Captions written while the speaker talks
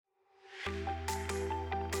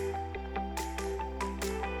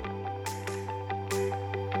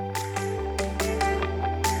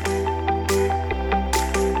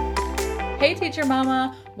Hey, Teacher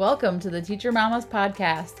Mama. Welcome to the Teacher Mamas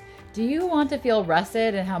podcast. Do you want to feel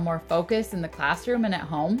rested and have more focus in the classroom and at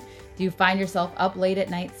home? Do you find yourself up late at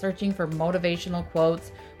night searching for motivational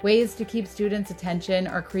quotes, ways to keep students' attention,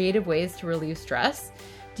 or creative ways to relieve stress?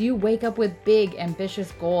 Do you wake up with big,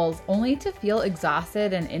 ambitious goals only to feel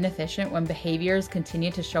exhausted and inefficient when behaviors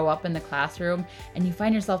continue to show up in the classroom and you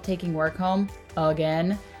find yourself taking work home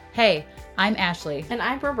again? Hey, I'm Ashley. And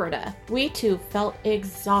I'm Roberta. We too felt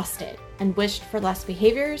exhausted and wished for less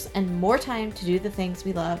behaviors and more time to do the things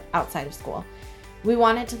we love outside of school. We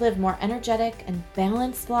wanted to live more energetic and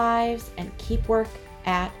balanced lives and keep work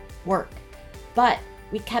at work. But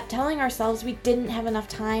we kept telling ourselves we didn't have enough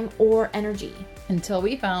time or energy. Until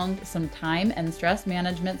we found some time and stress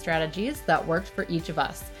management strategies that worked for each of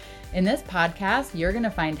us. In this podcast, you're going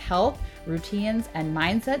to find health, routines, and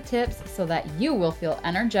mindset tips so that you will feel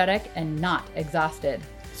energetic and not exhausted.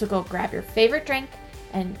 So go grab your favorite drink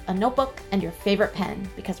and a notebook and your favorite pen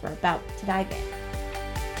because we're about to dive in.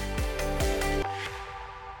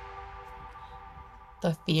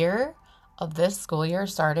 The fear of this school year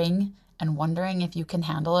starting and wondering if you can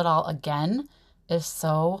handle it all again is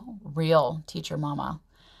so real, Teacher Mama.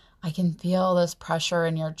 I can feel this pressure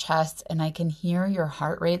in your chest and I can hear your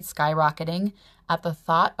heart rate skyrocketing at the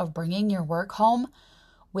thought of bringing your work home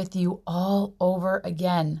with you all over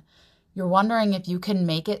again. You're wondering if you can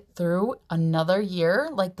make it through another year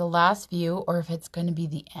like the last few or if it's going to be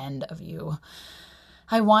the end of you.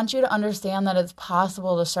 I want you to understand that it's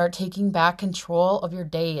possible to start taking back control of your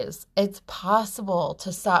days. It's possible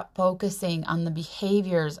to stop focusing on the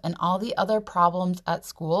behaviors and all the other problems at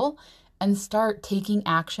school and start taking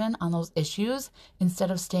action on those issues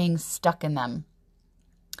instead of staying stuck in them.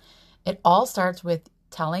 It all starts with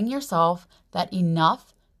telling yourself that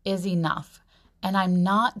enough is enough, and I'm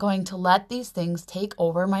not going to let these things take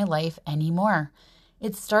over my life anymore.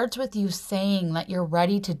 It starts with you saying that you're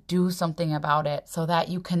ready to do something about it so that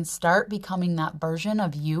you can start becoming that version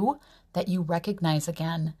of you that you recognize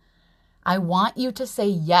again. I want you to say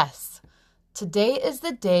yes. Today is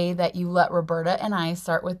the day that you let Roberta and I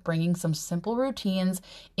start with bringing some simple routines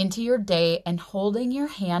into your day and holding your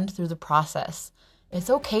hand through the process. It's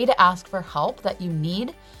okay to ask for help that you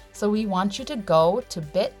need, so we want you to go to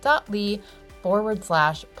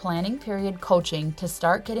bit.ly/planning-coaching to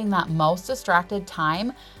start getting that most distracted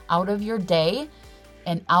time out of your day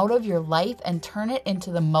and out of your life and turn it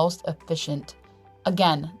into the most efficient.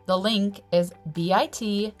 Again, the link is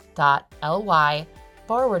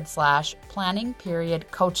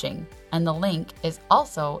bit.ly/planning-coaching, and the link is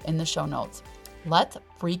also in the show notes. Let's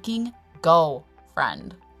freaking go,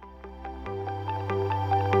 friend.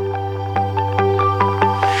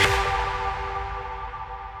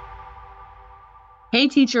 Hey,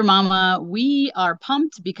 Teacher Mama. We are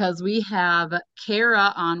pumped because we have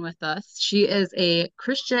Kara on with us. She is a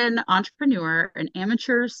Christian entrepreneur, an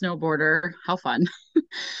amateur snowboarder. How fun.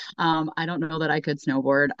 I don't know that I could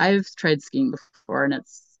snowboard. I've tried skiing before and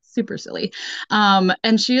it's super silly.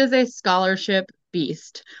 And she is a scholarship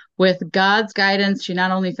beast. With God's guidance, she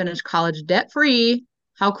not only finished college debt-free.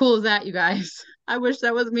 How cool is that, you guys? I wish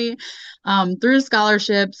that was me. Through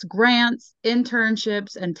scholarships, grants,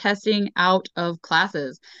 internships, and testing out of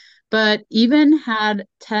classes, but even had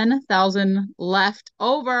 10,000 left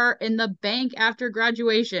over in the bank after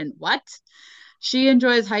graduation. What? She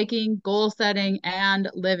enjoys hiking, goal setting, and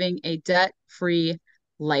living a debt-free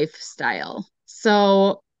lifestyle.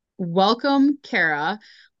 So welcome, Kara.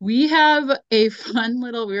 We have a fun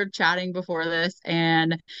little, we were chatting before this,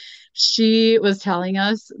 and she was telling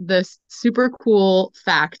us this super cool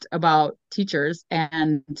fact about teachers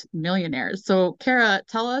and millionaires. So, Kara,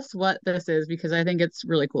 tell us what this is because I think it's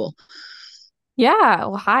really cool. Yeah,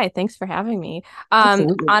 well, hi, thanks for having me.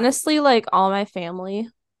 Absolutely. Honestly, like all my family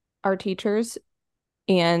are teachers,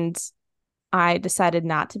 and I decided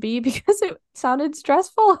not to be because it sounded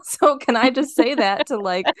stressful. So can I just say that to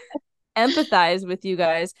like empathize with you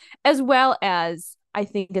guys, as well as I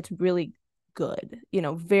think it's really good,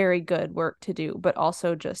 very good work to do, but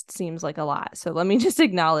also just seems like a lot. So let me just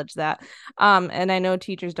acknowledge that. And I know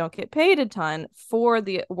teachers don't get paid a ton for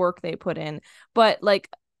the work they put in, but like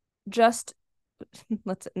just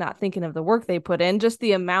let's not thinking of the work they put in, just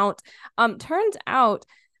the amount. Turns out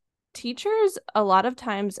teachers a lot of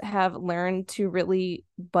times have learned to really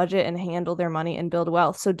budget and handle their money and build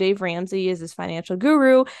wealth. So Dave Ramsey is this financial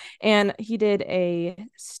guru, and he did a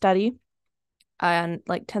study on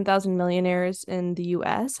like 10,000 millionaires in the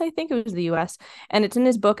US. I think it was the US. And it's in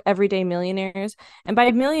his book, Everyday Millionaires. And by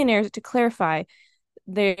millionaires, to clarify,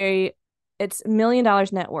 it's $1 million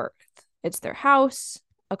net worth. It's their house,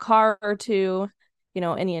 a car or two,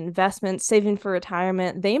 any investments, saving for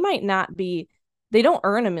retirement. They don't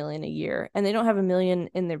earn $1 million a year and they don't have $1 million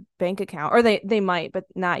in their bank account, or they might, but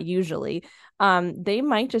not usually. They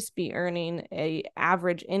might just be earning a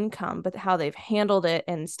average income, but how they've handled it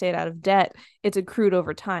and stayed out of debt, it's accrued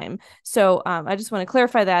over time. So I just want to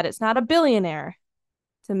clarify that it's not a billionaire.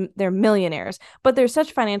 They're millionaires, but there's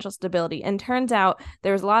such financial stability. And turns out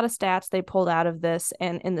there's a lot of stats they pulled out of this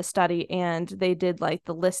and in the study, and they did like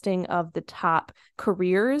the listing of the top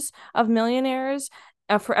careers of millionaires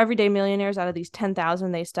for everyday millionaires out of these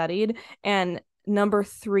 10,000 they studied. And number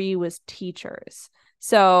 3 was teachers.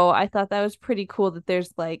 So I thought that was pretty cool that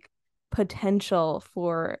there's like potential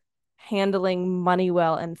for handling money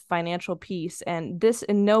well and financial peace. And this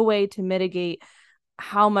in no way to mitigate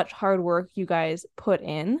how much hard work you guys put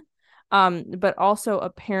in. But also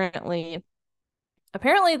apparently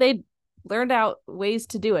they learned out ways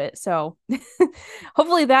to do it. So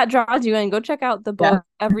hopefully that draws you in. Go check out the Yeah. book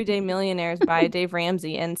Everyday Millionaires by Dave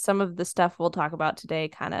Ramsey, and some of the stuff we'll talk about today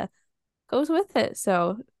kind of goes with it.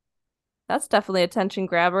 So that's definitely a attention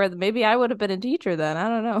grabber. Maybe I would have been a teacher then. I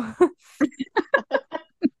don't know.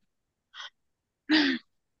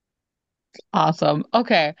 Awesome.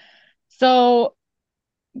 Okay. So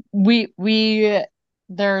we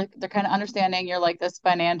they're kind of understanding you're like this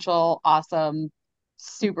financial awesome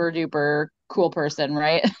super duper cool person,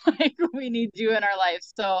 right? Like we need you in our life.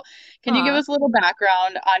 So can you give Aw. us a little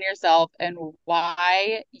background on yourself and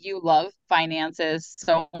why you love finances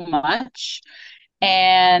so much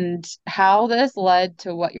and how this led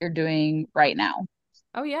to what you're doing right now?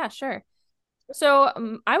 Oh yeah, sure.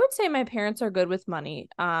 So I would say my parents are good with money.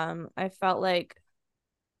 I felt like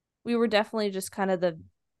we were definitely just kind of the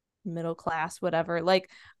middle class, whatever. Like,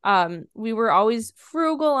 we were always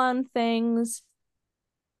frugal on things,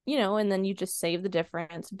 and then you just save the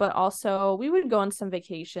difference. But also, we would go on some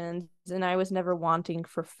vacations, and I was never wanting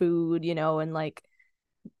for food, and like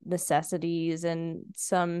necessities and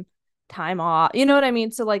some time off. You know what I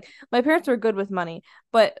mean? So like my parents were good with money,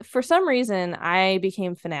 but for some reason I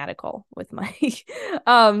became fanatical with money.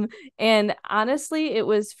 um and honestly, it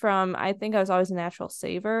was from, I think I was always a natural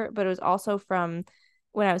saver, but it was also from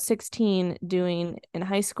when I was 16 doing in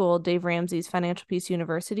high school Dave Ramsey's Financial Peace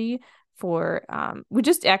University for we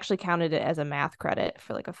just actually counted it as a math credit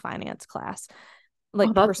for like a finance class, Oh,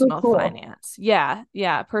 like that's so personal cool. finance.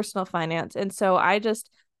 Yeah, personal finance. And so I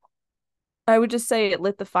would just say it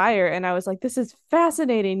lit the fire. And I was like, this is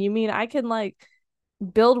fascinating. You mean I can like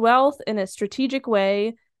build wealth in a strategic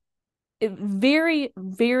way? Very,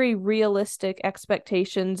 very realistic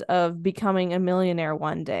expectations of becoming a millionaire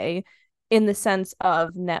one day in the sense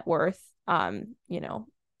of net worth.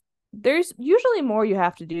 There's usually more you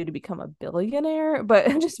have to do to become a billionaire, but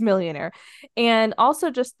just millionaire. And also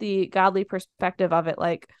just the godly perspective of it.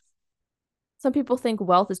 Like, some people think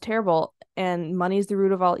wealth is terrible and money is the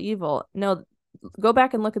root of all evil. No, go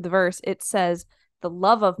back and look at the verse. It says the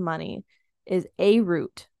love of money is a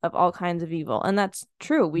root of all kinds of evil. And that's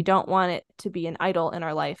true. We don't want it to be an idol in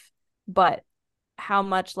our life. But how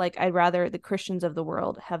much, like, I'd rather the Christians of the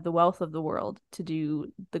world have the wealth of the world to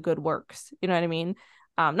do the good works. You know what I mean?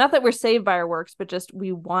 Not that we're saved by our works, but just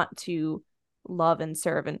we want to love and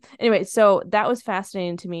serve. And anyway, so that was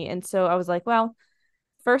fascinating to me. And so I was like, well,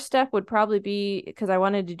 first step would probably be, because I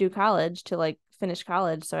wanted to do college to like finish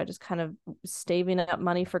college. So I just kind of saving up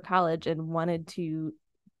money for college and wanted to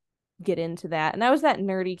get into that. And I was that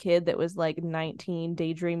nerdy kid that was like 19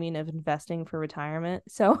 daydreaming of investing for retirement.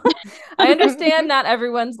 So I understand not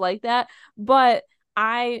everyone's like that, but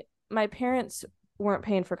my parents weren't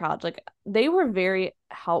paying for college. Like, they were very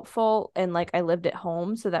helpful, and like I lived at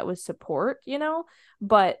home, so that was support.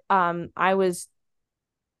 But I was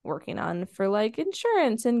working on for like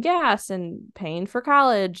insurance and gas and paying for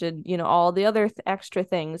college and all the other extra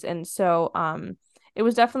things. And so it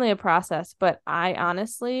was definitely a process, but I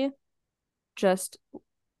honestly just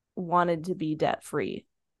wanted to be debt free,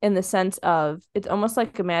 in the sense of it's almost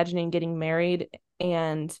like imagining getting married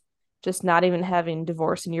and just not even having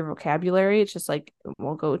divorce in your vocabulary. It's just like,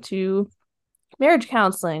 we'll go to marriage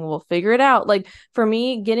counseling, we'll figure it out. Like, for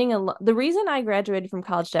me, the reason I graduated from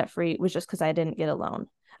college debt free was just because I didn't get a loan.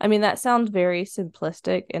 I mean, that sounds very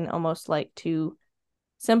simplistic and almost like too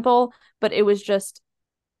simple, but it was just,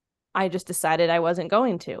 I just decided I wasn't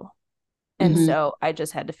going to. And Hmm. so I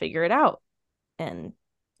just had to figure it out. And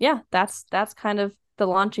yeah, that's kind of the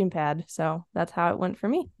launching pad. So that's how it went for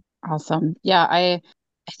me. Awesome. Yeah, I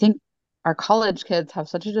think our college kids have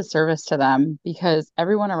such a disservice to them because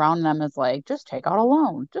everyone around them is like, just take out a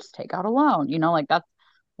loan, just take out a loan. Like that's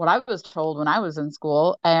what I was told when I was in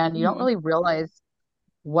school. And you don't Mm-hmm. really realize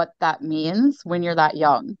what that means when you're that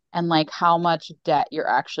young and like how much debt you're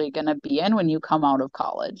actually going to be in when you come out of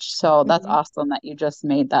college. So that's Mhm. awesome that you just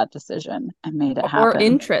made that decision and made it Or happen.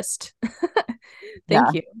 interest. Yeah.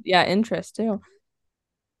 Thank you. Yeah, interest too.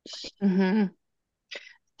 Hmm.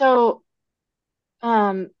 So,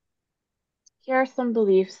 um, here are some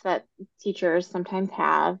beliefs that teachers sometimes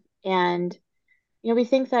have, and we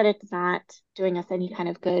think that it's not doing us any kind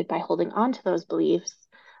of good by holding on to those beliefs.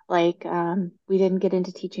 Like, we didn't get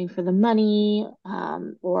into teaching for the money,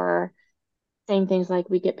 or saying things like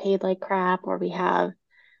we get paid like crap, or we have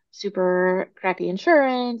super crappy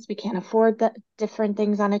insurance, we can't afford the different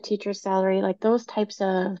things on a teacher's salary. Like those types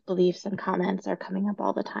of beliefs and comments are coming up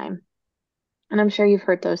all the time. And I'm sure you've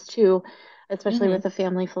heard those too, especially Hmm. with a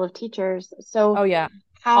family full of teachers. So Oh yeah.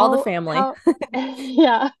 All the family. how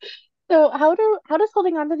yeah. So how does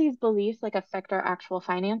holding on to these beliefs like affect our actual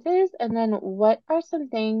finances? And then what are some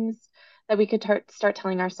things that we could start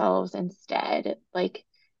telling ourselves instead? Like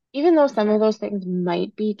even though some of Sure. those things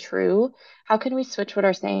might be true, how can we switch what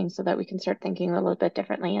we're saying so that we can start thinking a little bit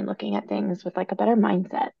differently and looking at things with like a better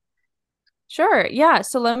mindset? Sure. Yeah.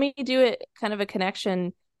 So let me do it kind of a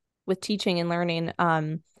connection with teaching and learning.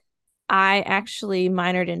 I actually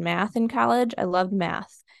minored in math in college. I loved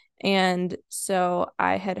math. And so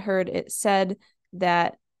I had heard it said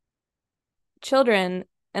that children,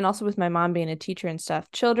 and also with my mom being a teacher and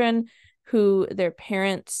stuff, children who their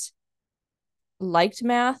parents liked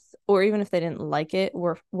math, or even if they didn't like it,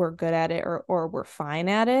 were good at it or were fine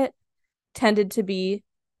at it, tended to be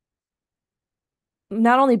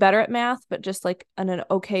not only better at math, but just like an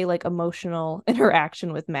okay, like emotional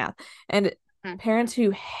interaction with math. And Hmm. parents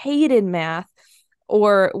who hated math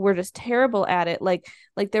or were just terrible at it, like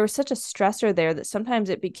there was such a stressor there that sometimes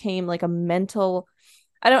it became like a mental,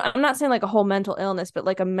 I'm not saying like a whole mental illness, but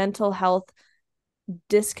like a mental health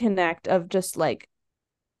disconnect of just like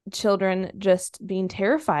children just being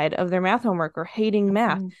terrified of their math homework or hating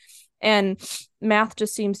math. Mhm. And math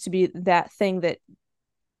just seems to be that thing that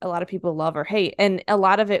a lot of people love or hate. And a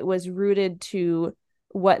lot of it was rooted to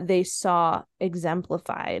what they saw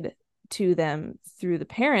exemplified to them through the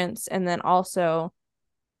parents. And then also,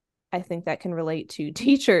 I think that can relate to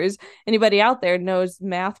teachers. Anybody out there knows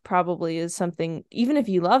math probably is something, even if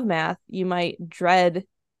you love math, you might dread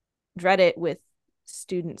it with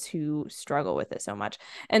students who struggle with it so much.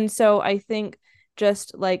 And so I think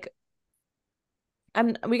just like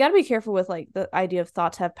we got to be careful with like the idea of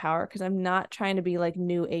thoughts have power, because I'm not trying to be like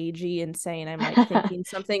new agey and saying I'm like thinking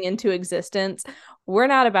something into existence. We're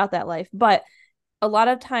not about that life, but a lot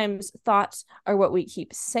of times thoughts are what we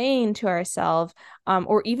keep saying to ourselves,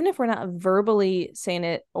 or even if we're not verbally saying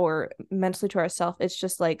it or mentally to ourselves, it's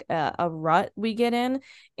just like a rut we get in,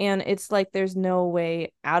 and it's like there's no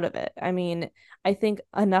way out of it. I mean, I think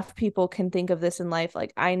enough people can think of this in life.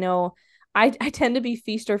 Like I know I tend to be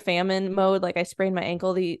feast or famine mode. Like I sprained my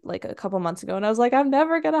ankle like a couple months ago, and I was like, I'm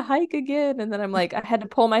never gonna hike again. And then I'm like, I had to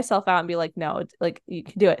pull myself out and be like, no, like you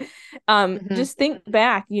can do it. Mhm. Just think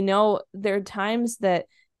back, there are times that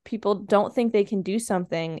people don't think they can do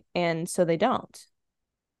something, and so they don't.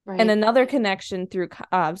 And Right. another connection through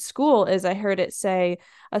school is I heard it say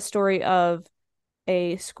a story of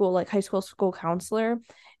a school, like school counselor,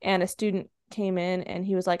 and a student came in and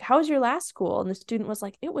he was like, how was your last school? And the student was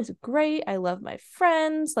like, it was great, I love my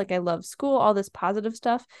friends, like I love school, all this positive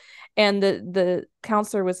stuff. And the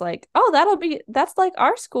counselor was like, oh, that's like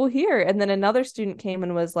our school here. And then another student came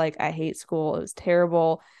and was like, I hate school, it was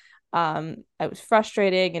terrible, I was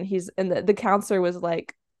frustrating. And the counselor was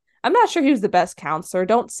like, I'm not sure he was the best counselor.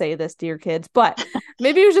 Don't say this, dear kids, but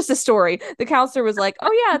maybe it was just a story. The counselor was like,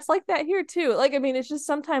 "Oh yeah, it's like that here too." Like, I mean, it's just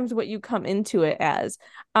sometimes what you come into it as.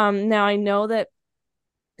 Now I know that.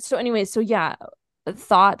 So, anyway, so yeah,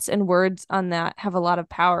 thoughts and words on that have a lot of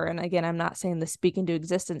power. And again, I'm not saying the speak into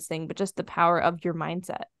existence thing, but just the power of your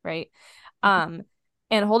mindset, right? Um,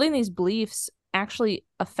 and holding these beliefs actually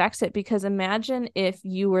affects it, because imagine if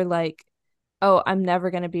you were like, oh, I'm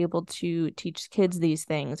never going to be able to teach kids these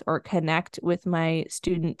things or connect with my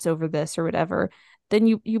students over this or whatever, then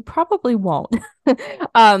you probably won't. Right.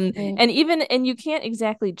 And you can't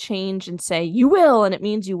exactly change and say you will and it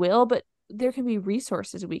means you will, but there can be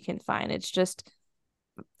resources we can find. It's just,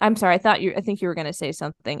 I'm sorry, I think you were going to say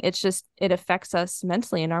something. It's just it affects us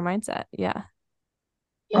mentally in our mindset. Yeah.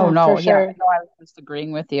 Oh Yeah, for no, yeah, sure. no, I was just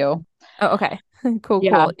agreeing with you. Oh, okay. Cool,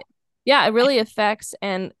 Yeah. cool. Yeah, it really affects,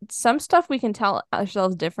 and some stuff we can tell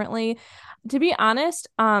ourselves differently. To be honest,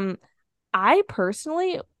 I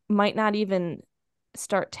personally might not even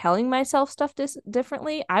start telling myself stuff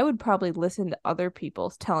differently, I would probably listen to other people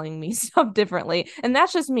telling me stuff differently. And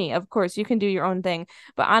that's just me. Of course, you can do your own thing.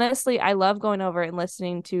 But honestly, I love going over and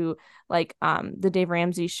listening to like the Dave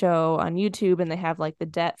Ramsey show on YouTube, and they have like the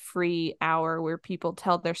debt-free hour where people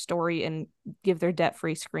tell their story and give their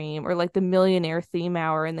debt-free scream, or like the millionaire theme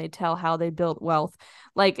hour and they tell how they built wealth.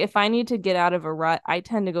 Like if I need to get out of a rut, I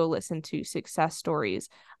tend to go listen to success stories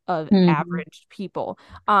of Mhm. average people.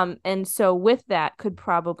 And so with that could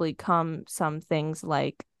probably come some things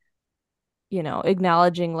like,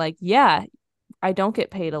 acknowledging like, yeah, I don't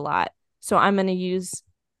get paid a lot. So I'm going to use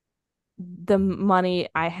the money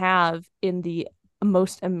I have in the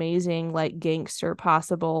most amazing like gangster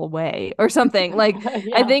possible way or something. Like I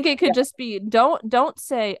Yeah. think it Yeah. could just be don't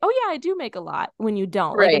say, "Oh yeah, I do make a lot," when you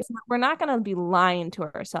don't. Like Right. it's we're not going to be lying to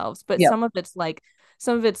ourselves, but Yep. some of it's like,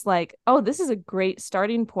 "Oh, this is a great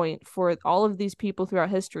starting point for all of these people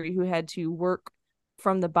throughout history who had to work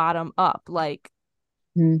from the bottom up." Like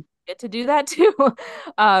Mhm. get to do that too.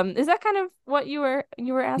 Is that kind of what you were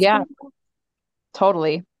Yeah, asking?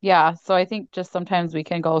 totally. Yeah. So I think just sometimes we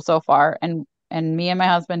can go so far, and me and my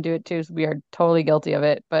husband do it too. So we are totally guilty of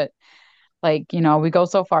it. But like, we go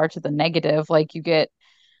so far to the negative. Like you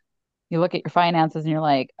look at your finances and you're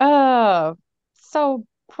like, oh, so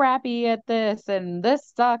crappy at this and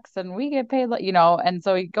this sucks and we get paid, and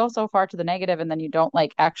so you go so far to the negative and then you don't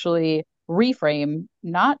like actually reframe,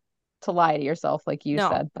 not to lie to yourself, like you No.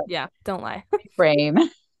 said, but Yeah, don't lie. reframe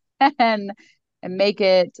and and make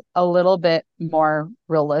it a little bit more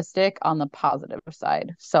realistic on the positive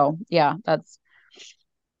side. So yeah, that's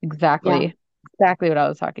Yeah. exactly what I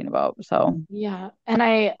was talking about. So Yeah. And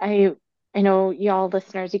I know y'all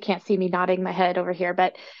listeners, you can't see me nodding my head over here,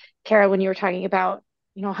 but Kara, when you were talking about,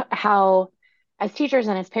 how as teachers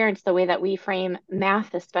and as parents, the way that we frame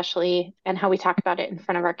math, especially, and how we talk about it in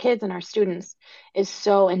front of our kids and our students is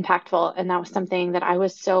so impactful. And that was something that I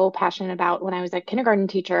was so passionate about when I was a kindergarten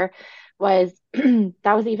teacher, was that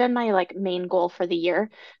was even my like main goal for the year,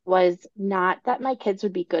 was not that my kids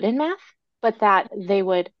would be good in math, but that they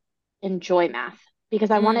would enjoy math,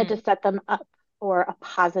 because I wanted Mm, to set them up for a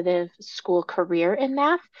positive school career in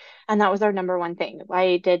math. And that was our number one thing.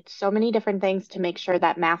 I did so many different things to make sure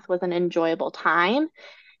that math was an enjoyable time.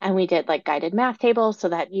 And we did like guided math tables so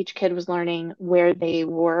that each kid was learning where they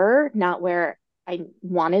were, not where I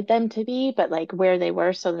wanted them to be, but like where they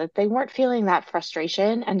were, so that they weren't feeling that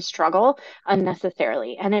frustration and struggle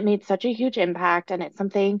unnecessarily. And it made such a huge impact. And it's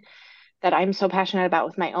something that I'm so passionate about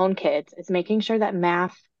with my own kids, is making sure that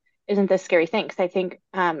math isn't this scary thing. Because I think,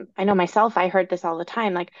 I know myself, I heard this all the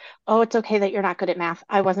time, like, oh, it's okay that you're not good at math.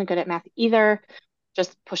 I wasn't good at math either.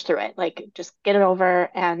 Just push through it. Like, just get it over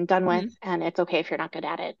and done with. mhm, And it's okay if you're not good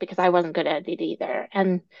at it, because I wasn't good at it either.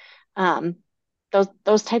 And um,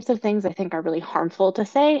 those types of things I think are really harmful to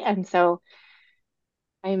say. And so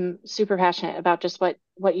I'm super passionate about just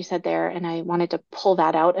what you said there, and I wanted to pull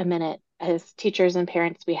that out a minute. As teachers and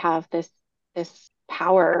parents, we have this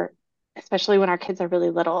power, especially when our kids are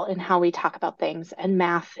really little, in how we talk about things. And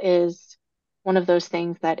math is one of those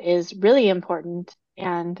things that is really important,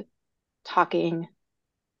 and talking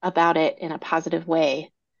about it in a positive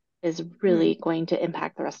way is mhm, really going to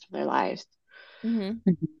impact the rest of their lives. mhm.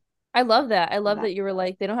 mhm. I love that. I Love love that. that you were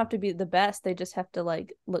like, they don't have to be the best. They just have to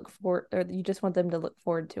like look for, or you just want them to look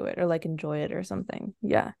forward to it or like enjoy it or something.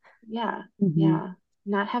 Yeah. Yeah, Mhm. yeah.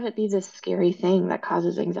 Not have it be this scary thing that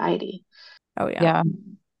causes anxiety. Oh yeah. Yeah.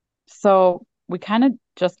 So we kind of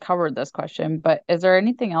just covered this question, but is there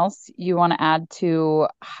anything else you want to add to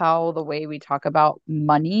how the way we talk about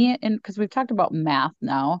money, and because we've talked about math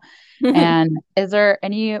now, and is there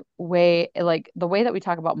any way, like the way that we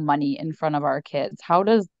talk about money in front of our kids, how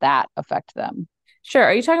does that affect them? Sure.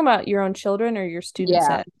 Are you talking about your own children or your students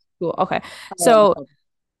Yeah. at school? Okay. Oh, So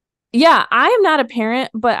yeah, I am not a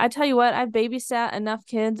parent, but I tell you what, I've babysat enough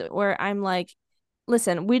kids where I'm like,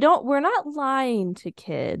 listen, we're not lying to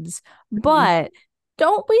kids, mhm. but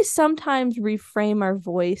don't we sometimes reframe our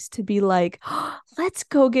voice to be like, oh, let's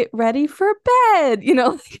go get ready for bed,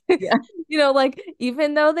 Yeah. like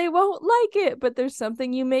even though they won't like it, but there's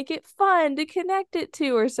something you make it fun to connect it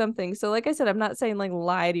to or something. So like I said, I'm not saying like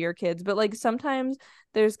lie to your kids, but like sometimes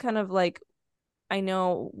there's kind of like, I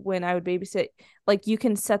know when I would babysit, like you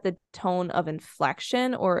can set the tone of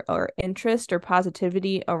inflection or interest or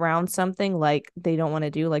positivity around something like they don't want to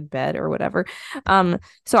do, like bed or whatever.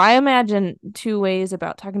 So I imagine two ways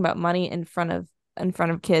about talking about money in front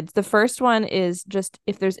of kids. The first one is just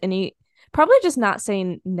if there's any, probably just not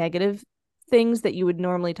saying negative things that you would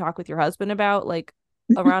normally talk with your husband about, like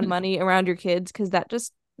around money around your kids, because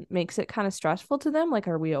makes it kind of stressful to them. Like,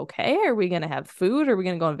 are we okay? Are we going to have food? Are we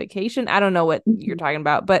going to go on vacation? I don't know what you're talking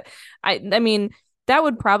about, but I mean, that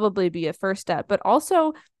would probably be a first step. But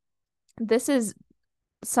also, this is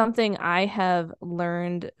something I have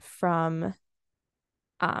learned from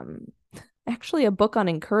um actually a book on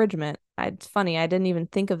encouragement. It's funny, I didn't even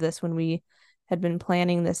think of this when we had been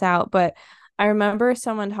planning this out, but I remember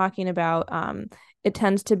someone talking about it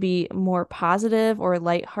tends to be more positive or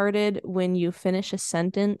lighthearted when you finish a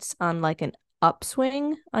sentence on like an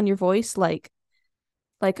upswing on your voice, like,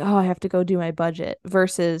 oh, I have to go do my budget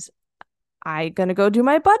versus I gonna go do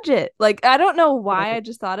my budget. Like, I don't know why I Right.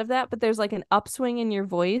 just thought of that, but there's like an upswing in your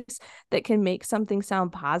voice that can make something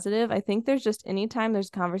sound positive. I think there's just anytime there's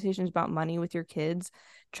conversations about money with your kids,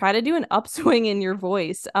 try to do an upswing in your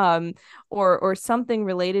voice, or something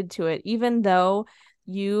related to it, even though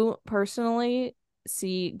you personally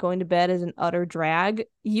see going to bed as an utter drag,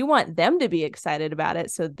 you want them to be excited about it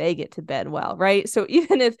so they get to bed well, right? So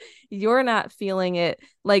even if you're not feeling it,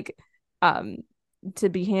 like um to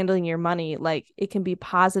be handling your money, like it can be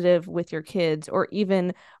positive with your kids, or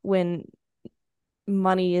even when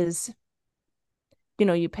money is,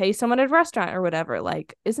 you pay someone at a restaurant or whatever,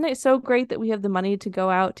 like, isn't it so great that we have the money to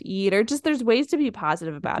go out to eat, or just there's ways to be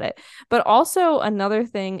positive about it. But also another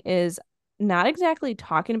thing is not exactly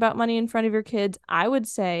talking about money in front of your kids. I would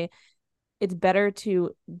say it's better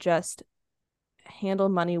to just handle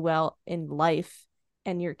money well in life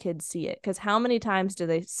and your kids see it. Because how many times do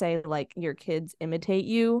they say like your kids imitate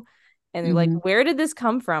you and they're like, Hmm. where did this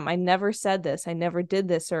come from? I never said this, I never did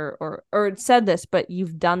this, or said this, but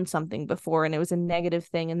you've done something before and it was a negative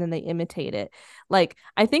thing, and then they imitate it. Like,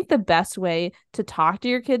 I think the best way to talk to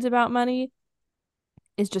your kids about money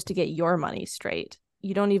is just to get your money straight.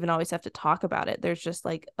 You don't even always have to talk about it. There's just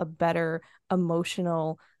like a better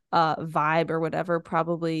emotional vibe or whatever,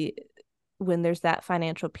 probably, when there's that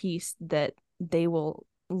financial piece that they will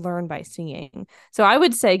learn by seeing. So I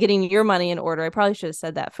would say getting your money in order. I probably should have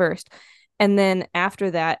said that first. And then after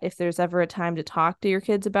that, if there's ever a time to talk to your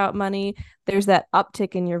kids about money, there's that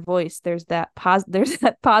uptick in your voice. There's that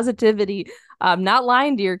positivity. Not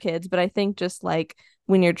lying to your kids, but I think just like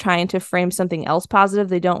when you're trying to frame something else positive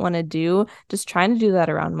they don't want to do, just trying to do that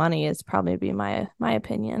around money is probably be my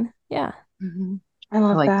opinion. Yeah. Hmm. I I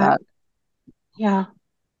love like that. that. Yeah.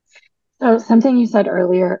 So something you said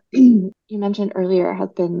earlier, you mentioned earlier has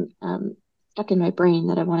been stuck in my brain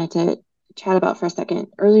that I wanted to chat about for a second.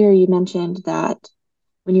 Earlier, you mentioned that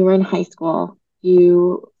when you were in high school,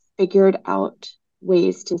 you figured out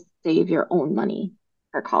ways to save your own money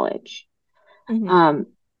for college, Mm-hmm. um,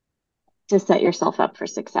 to set yourself up for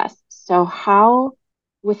success. So how,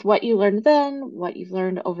 with what you learned then, what you've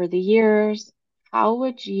learned over the years, how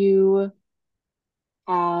would you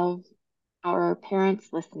have our parents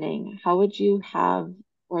listening, how would you have,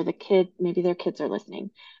 or the kid, maybe their kids are listening,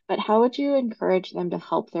 but how would you encourage them to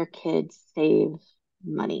help their kids save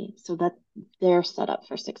money so that they're set up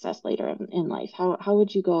for success later in life? How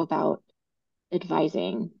would you go about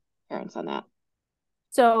advising parents on that?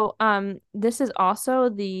 So this is also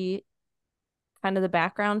the kind of the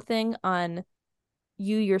background thing on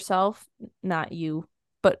you yourself, not you,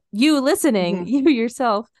 but you listening, Hmm. you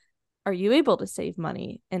yourself. Are you able to save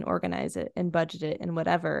money and organize it and budget it and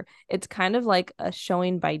whatever? It's kind of like a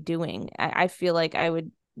showing by doing. I feel like I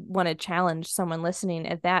would want to challenge someone listening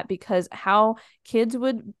at that, because how kids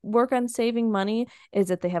would work on saving money is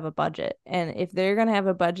that they have a budget. And if they're going to have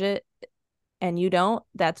a budget and you don't,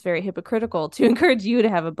 that's very hypocritical to encourage you to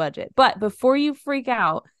have a budget. But before you freak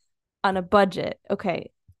out on a budget, okay,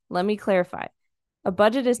 let me clarify. A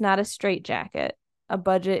budget is not a straitjacket. A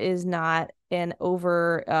budget is not an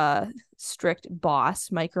over strict boss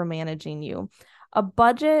micromanaging you. A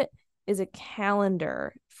budget is a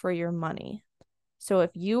calendar for your money. So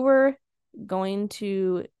if you were going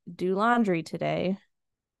to do laundry today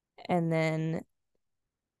and then,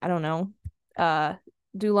 I don't know, uh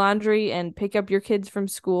do laundry and pick up your kids from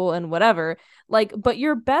school and whatever, like, but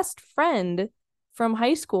your best friend from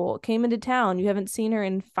high school came into town, you haven't seen her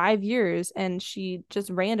in 5 years, and she just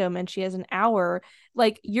random and she has an hour,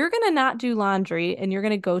 like, you're gonna not do laundry and you're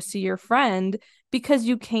gonna go see your friend because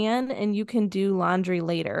you can, and you can do laundry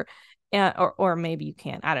later. Or maybe you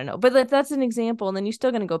can't, I don't know, but that's an example, and then you're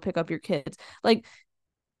still gonna go pick up your kids. Like,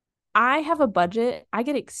 I have a budget. I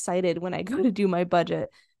get excited when I go to do my budget,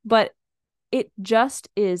 but it just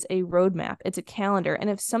is a roadmap. It's a calendar. And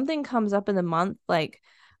if something comes up in the month, like,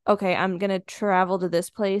 okay, I'm going to travel to this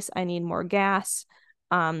place, I need more gas.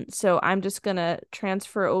 So I'm just gonna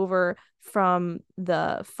transfer over from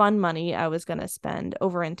the fun money I was gonna spend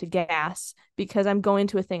over into gas because I'm going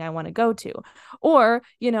to a thing I want to go to. Or,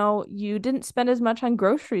 you didn't spend as much on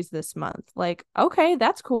groceries this month. Like, okay,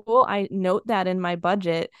 that's cool. I note that in my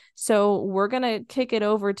budget. So we're gonna kick it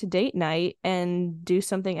over to date night and do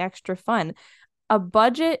something extra fun. A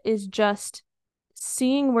budget is just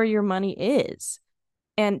seeing where your money is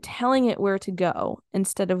and telling it where to go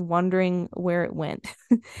instead of wondering where it went.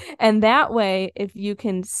 And that way, if you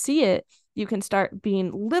can see it, you can start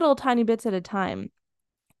being little tiny bits at a time.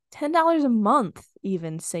 $10 a month,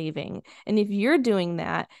 even saving. And if you're doing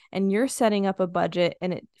that and you're setting up a budget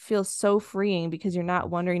and it feels so freeing because you're not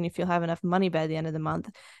wondering if you'll have enough money by the end of the month,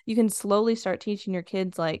 you can slowly start teaching your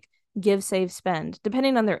kids like give, save, spend,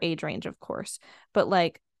 depending on their age range, of course. But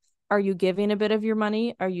like, are you giving a bit of your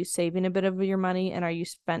money? Are you saving a bit of your money? And are you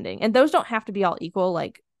spending? And those don't have to be all equal,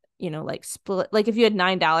 like, like split. Like if you had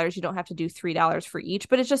 $9, you don't have to do $3 for each,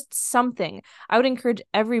 but it's just something. I would encourage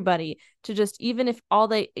everybody to just, even if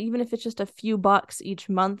it's just a few bucks each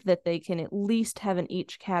month that they can at least have in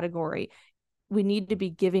each category. We need to be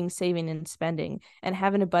giving, saving, and spending and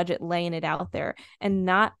having a budget, laying it out there, and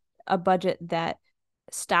not a budget that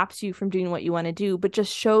stops you from doing what you want to do, but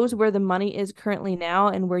just shows where the money is currently now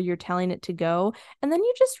and where you're telling it to go. And then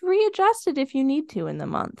you just readjust it if you need to in the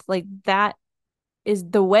month. Like that is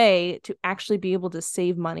the way to actually be able to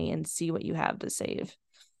save money and see what you have to save.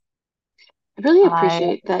 I really I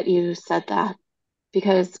appreciate that you said that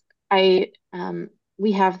because I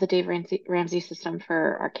we have the Dave Ramsey system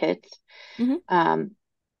for our kids. Mm-hmm.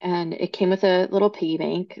 And it came with a little piggy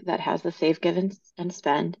bank that has the save, give, and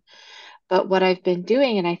spend. But what I've been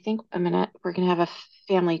doing, and I think we're gonna have a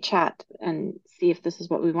family chat and see if this is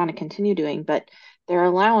what we want to continue doing, but their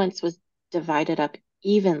allowance was divided up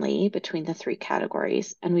evenly between the three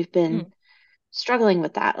categories. And we've been struggling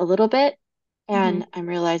with that a little bit. Mm-hmm. And I'm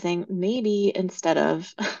realizing maybe instead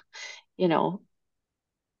of, you know,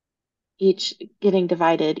 each getting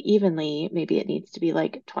divided evenly, maybe it needs to be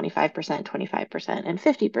like 25%, 25%, and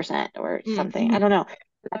 50% or something. I Mm-hmm. don't know.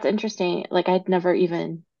 That's interesting. Like I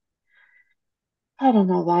don't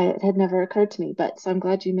know why it had never occurred to me, but so I'm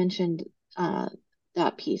glad you mentioned uh,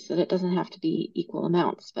 that piece that it doesn't have to be equal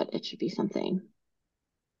amounts, but it should be something.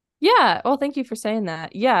 Yeah, well, thank you for saying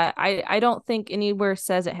that. Yeah, I don't think anywhere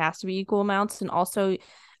says it has to be equal amounts. And also,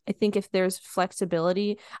 I think if there's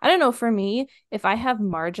flexibility, I don't know, for me, if I have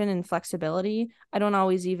margin and flexibility, I don't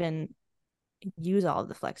always even use all of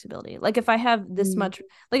the flexibility. Like if I have this Mm, much,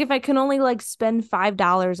 like if I can only like spend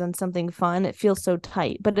 $5 on something fun, it feels so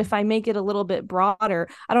tight. But if I make it a little bit broader,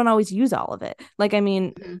 I don't always use all of it. Like, I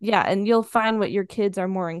mean, mhm. yeah, and you'll find what your kids are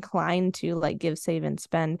more inclined to like give, save, and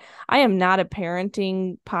spend. I am not a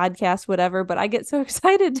parenting podcast, whatever, but I get so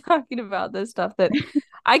excited talking about this stuff that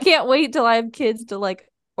I can't wait till I have kids to like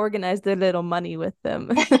organize their little money with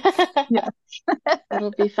them. yeah.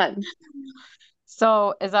 It'll be fun.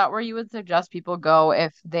 So is that where you would suggest people go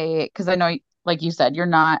if because I know, like you said, you're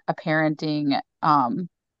not a parenting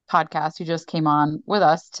podcast. You just came on with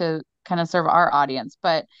us to kind of serve our audience.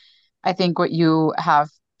 But I think what you have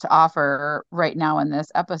to offer right now in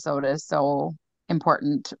this episode is so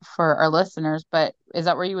important for our listeners. But is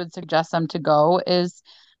that where you would suggest them to go? Is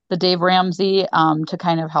the Dave Ramsey to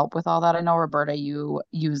kind of help with all that? I know, Roberta, you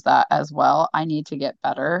use that as well. I need to get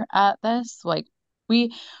better at this. Like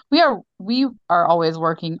we we are always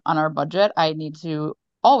working on our budget. I need to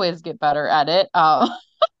always get better at it.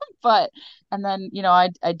 But and then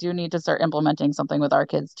I do need to start implementing something with our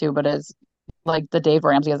kids too. But is like the Dave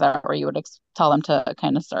Ramsey, is that where you would tell them to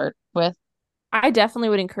kind of start with? I definitely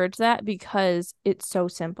would encourage that because it's so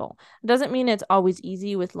simple. It doesn't mean it's always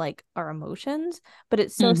easy with like our emotions, but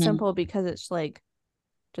it's so Hmm. simple because it's like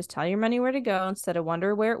just tell your money where to go instead of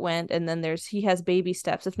wonder where it went. And then he has baby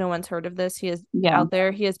steps. If no one's heard of this, he has Yeah. out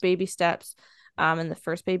there, he has baby steps. And the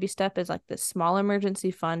first baby step is like this small emergency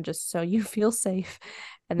fund just so you feel safe.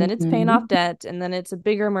 And then it's paying off Hmm. debt. And then it's a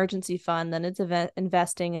bigger emergency fund. Then it's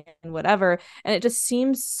investing and whatever. And it just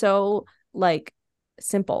seems so like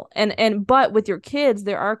simple. But with your kids,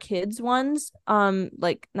 there are kids ones,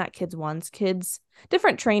 like not kids ones, kids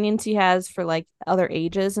different trainings he has for like other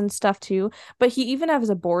ages and stuff too. But he even has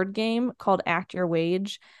a board game called Act Your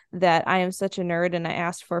Wage that I am such a nerd and I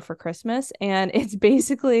asked for Christmas. And it's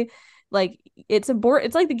basically like it's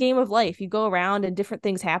like the game of life. You go around and different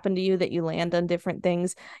things happen to you that you land on different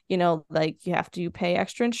things, like you have to pay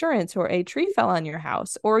extra insurance or a tree fell on your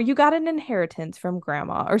house or you got an inheritance from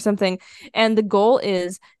grandma or something. And the goal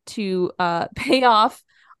is to pay off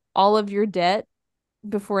all of your debt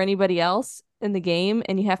before anybody else in the game,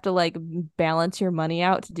 and you have to like balance your money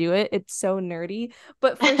out to do it. It's so nerdy.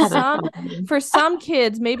 But for That is some so funny. for some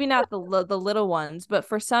kids, maybe not the little ones, but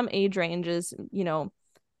for some age ranges, you know,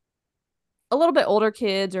 a little bit older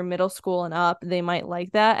kids or middle school and up, they might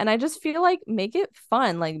like that. And I just feel like make it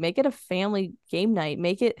fun, like make it a family game night.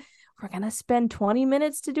 Make it, we're going to spend 20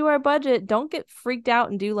 minutes to do our budget. Don't get freaked out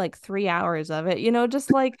and do like 3 hours of it, you know,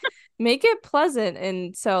 just like make it pleasant.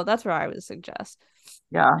 And so that's what I would suggest.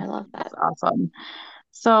 Yeah, I love that. that's awesome.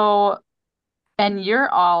 So, and you're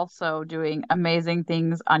also doing amazing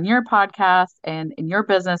things on your podcast and in your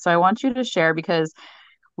business. So I want you to share because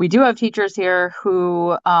we do have teachers here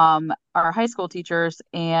who are high school teachers,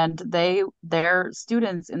 and their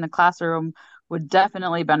students in the classroom would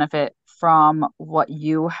definitely benefit from what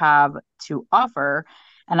you have to offer.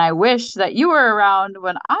 And I wish that you were around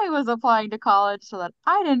when I was applying to college so that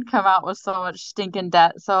I didn't come out with so much stinking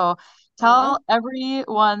debt. So Aw. tell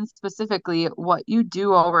everyone specifically what you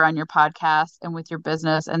do over on your podcast and with your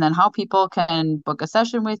business, and then how people can book a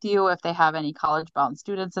session with you if they have any college bound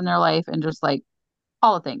students in their life, and just like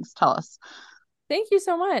all the things. Tell us. Thank you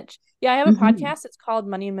so much. Yeah, I have a Mhm. podcast. It's called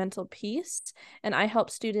Money and Mental Peace, and I help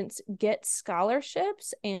students get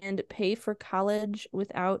scholarships and pay for college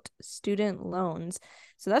without student loans.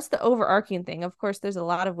 So that's the overarching thing. Of course, there's a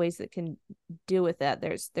lot of ways that can deal with that.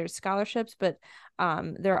 There's scholarships, but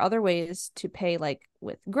there are other ways to pay, like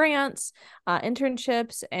with grants,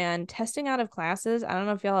 internships, and testing out of classes. I don't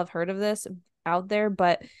know if y'all have heard of this out there,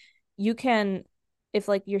 but you can, if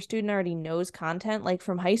like your student already knows content, like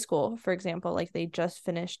from high school, for example, like they just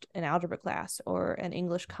finished an algebra class or an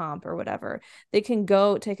English comp or whatever, they can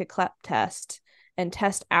go take a CLEP test and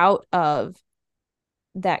test out of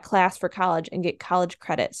that class for college and get college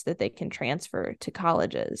credits that they can transfer to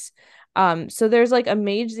colleges. So there's like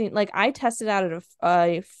amazing, like I tested out at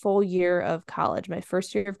a full year of college. My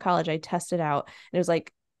first year of college, I tested out, and it was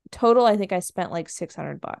like total, I think I spent like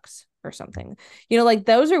 $600 or something. You know, like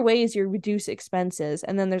those are ways you reduce expenses.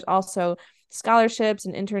 And then there's also scholarships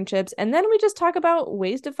and internships. And then we just talk about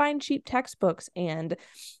ways to find cheap textbooks and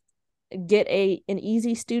get an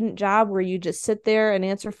easy student job where you just sit there and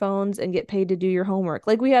answer phones and get paid to do your homework.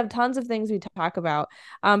 Like we have tons of things we talk about.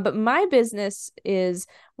 But my business is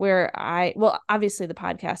where well, obviously the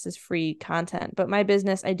podcast is free content, but my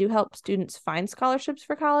business, I do help students find scholarships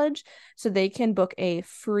for college so they can book a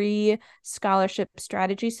free scholarship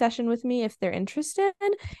strategy session with me if they're interested,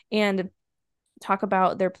 and talk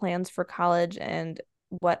about their plans for college and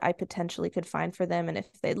what I potentially could find for them. And if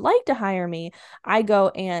they'd like to hire me, I go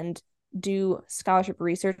and do scholarship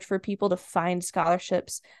research for people to find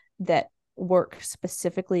scholarships that work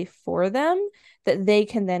specifically for them that they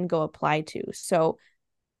can then go apply to. So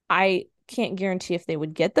I can't guarantee if they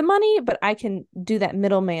would get the money, but I can do that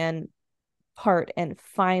middleman part and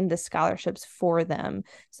find the scholarships for them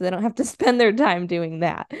so they don't have to spend their time doing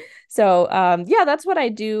that. So yeah, that's what I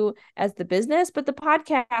do as the business, but the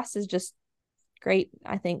podcast is just great.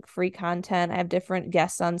 I think free content. I have different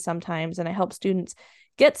guests on sometimes, and I help students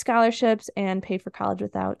get scholarships and pay for college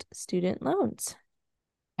without student loans.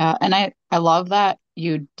 And I love that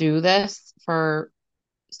you do this for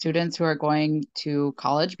students who are going to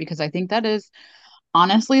college, because I think that is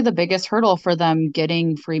honestly the biggest hurdle for them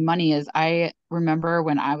getting free money. Is I remember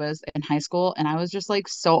when I was in high school and I was just like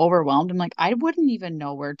so overwhelmed. I'm like, I wouldn't even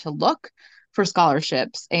know where to look for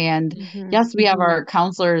scholarships. And Mm-hmm. yes, we have our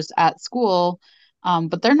counselors at school,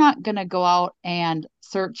 but they're not going to go out and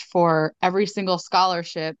search for every single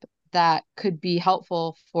scholarship that could be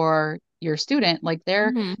helpful for your student. Like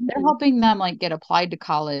they're helping them like get applied to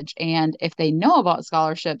college. And if they know about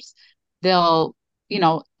scholarships, they'll,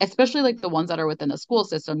 especially like the ones that are within the school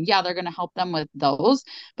system, yeah, they're going to help them with those.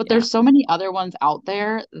 But Yeah. there's so many other ones out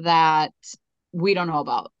there that we don't know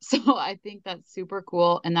about. So I think that's super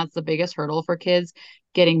cool. And that's the biggest hurdle for kids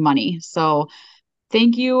getting money. So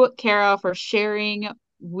thank you, Kara, for sharing.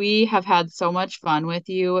 We have had so much fun with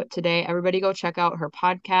you today. Everybody go check out her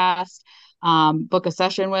podcast, book a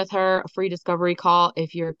session with her, a free discovery call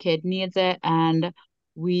if your kid needs it. And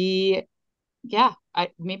we, yeah,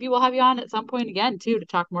 maybe we'll have you on at some point again too to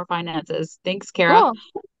talk more finances. Thanks, Kara.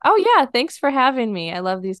 Cool. Oh yeah, thanks for having me. I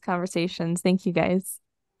love these conversations. Thank you guys.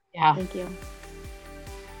 Yeah. Thank you.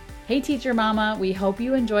 Hey, Teacher Mama, we hope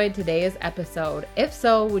you enjoyed today's episode. If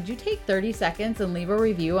so, would you take 30 seconds and leave a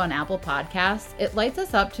review on Apple Podcasts? It lights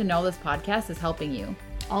us up to know this podcast is helping you.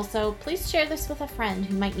 Also, please share this with a friend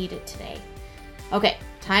who might need it today. Okay,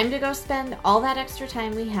 time to go spend all that extra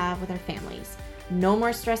time we have with our families. No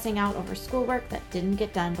more stressing out over schoolwork that didn't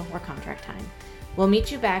get done before contract time. We'll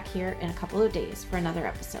meet you back here in a couple of days for another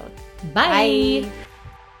episode. Bye. Bye.